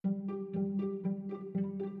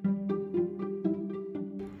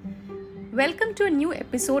Welcome to a new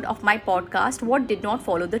episode of my podcast, What Did Not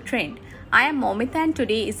Follow the Trend. I am Momita and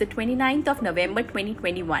today is the 29th of November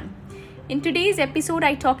 2021. In today's episode,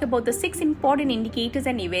 I talk about the 6 important indicators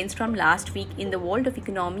and events from last week in the world of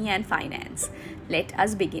economy and finance. Let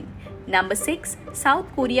us begin. Number 6. South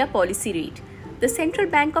Korea policy rate. The Central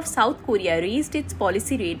Bank of South Korea raised its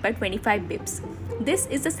policy rate by 25 bips. This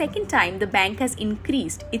is the second time the bank has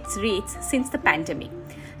increased its rates since the pandemic.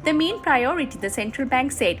 The main priority, the central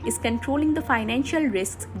bank said, is controlling the financial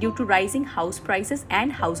risks due to rising house prices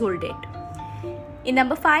and household debt. In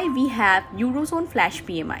number 5, we have Eurozone Flash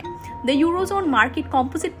PMI. The Eurozone Market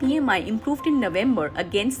Composite PMI improved in November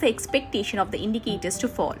against the expectation of the indicators to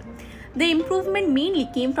fall. The improvement mainly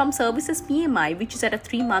came from Services PMI, which is at a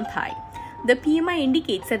 3-month high. The PMI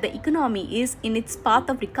indicates that the economy is in its path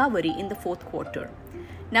of recovery in the fourth quarter.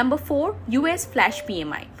 Number 4, US Flash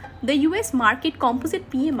PMI. The US Market Composite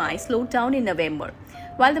PMI slowed down in November.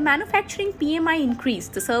 While the manufacturing PMI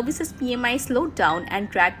increased, the Services PMI slowed down and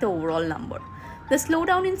dragged the overall number. The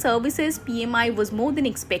slowdown in Services PMI was more than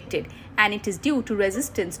expected, and it is due to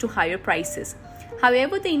resistance to higher prices.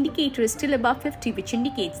 However, the indicator is still above 50, which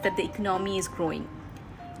indicates that the economy is growing.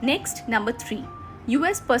 Next, number 3,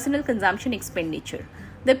 US Personal Consumption Expenditure.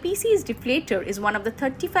 The PCE's deflator is one of the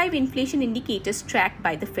 35 inflation indicators tracked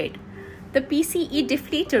by the Fed. The PCE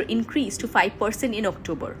deflator increased to 5% in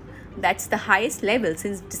October. That's the highest level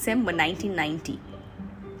since December 1990.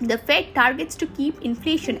 The Fed targets to keep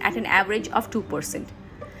inflation at an average of 2%.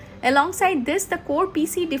 Alongside this, the core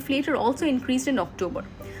PCE deflator also increased in October.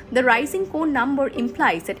 The rising core number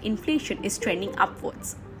implies that inflation is trending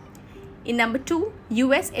upwards. In number 2,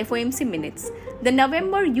 US FOMC minutes. The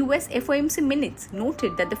November US FOMC minutes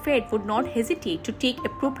noted that the Fed would not hesitate to take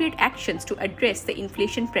appropriate actions to address the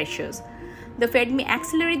inflation pressures. The Fed may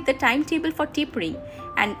accelerate the timetable for tapering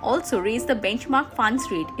and also raise the benchmark funds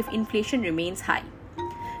rate if inflation remains high.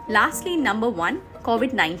 Lastly, number 1,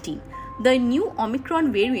 COVID-19. The new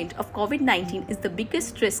Omicron variant of COVID-19 is the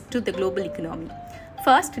biggest risk to the global economy.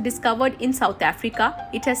 First discovered in South Africa,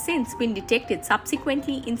 it has since been detected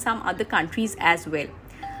subsequently in some other countries as well.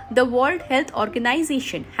 The World Health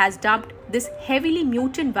Organization has dubbed this heavily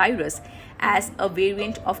mutant virus as a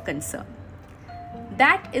variant of concern.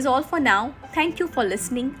 That is all for now. Thank you for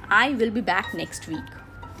listening. I will be back next week.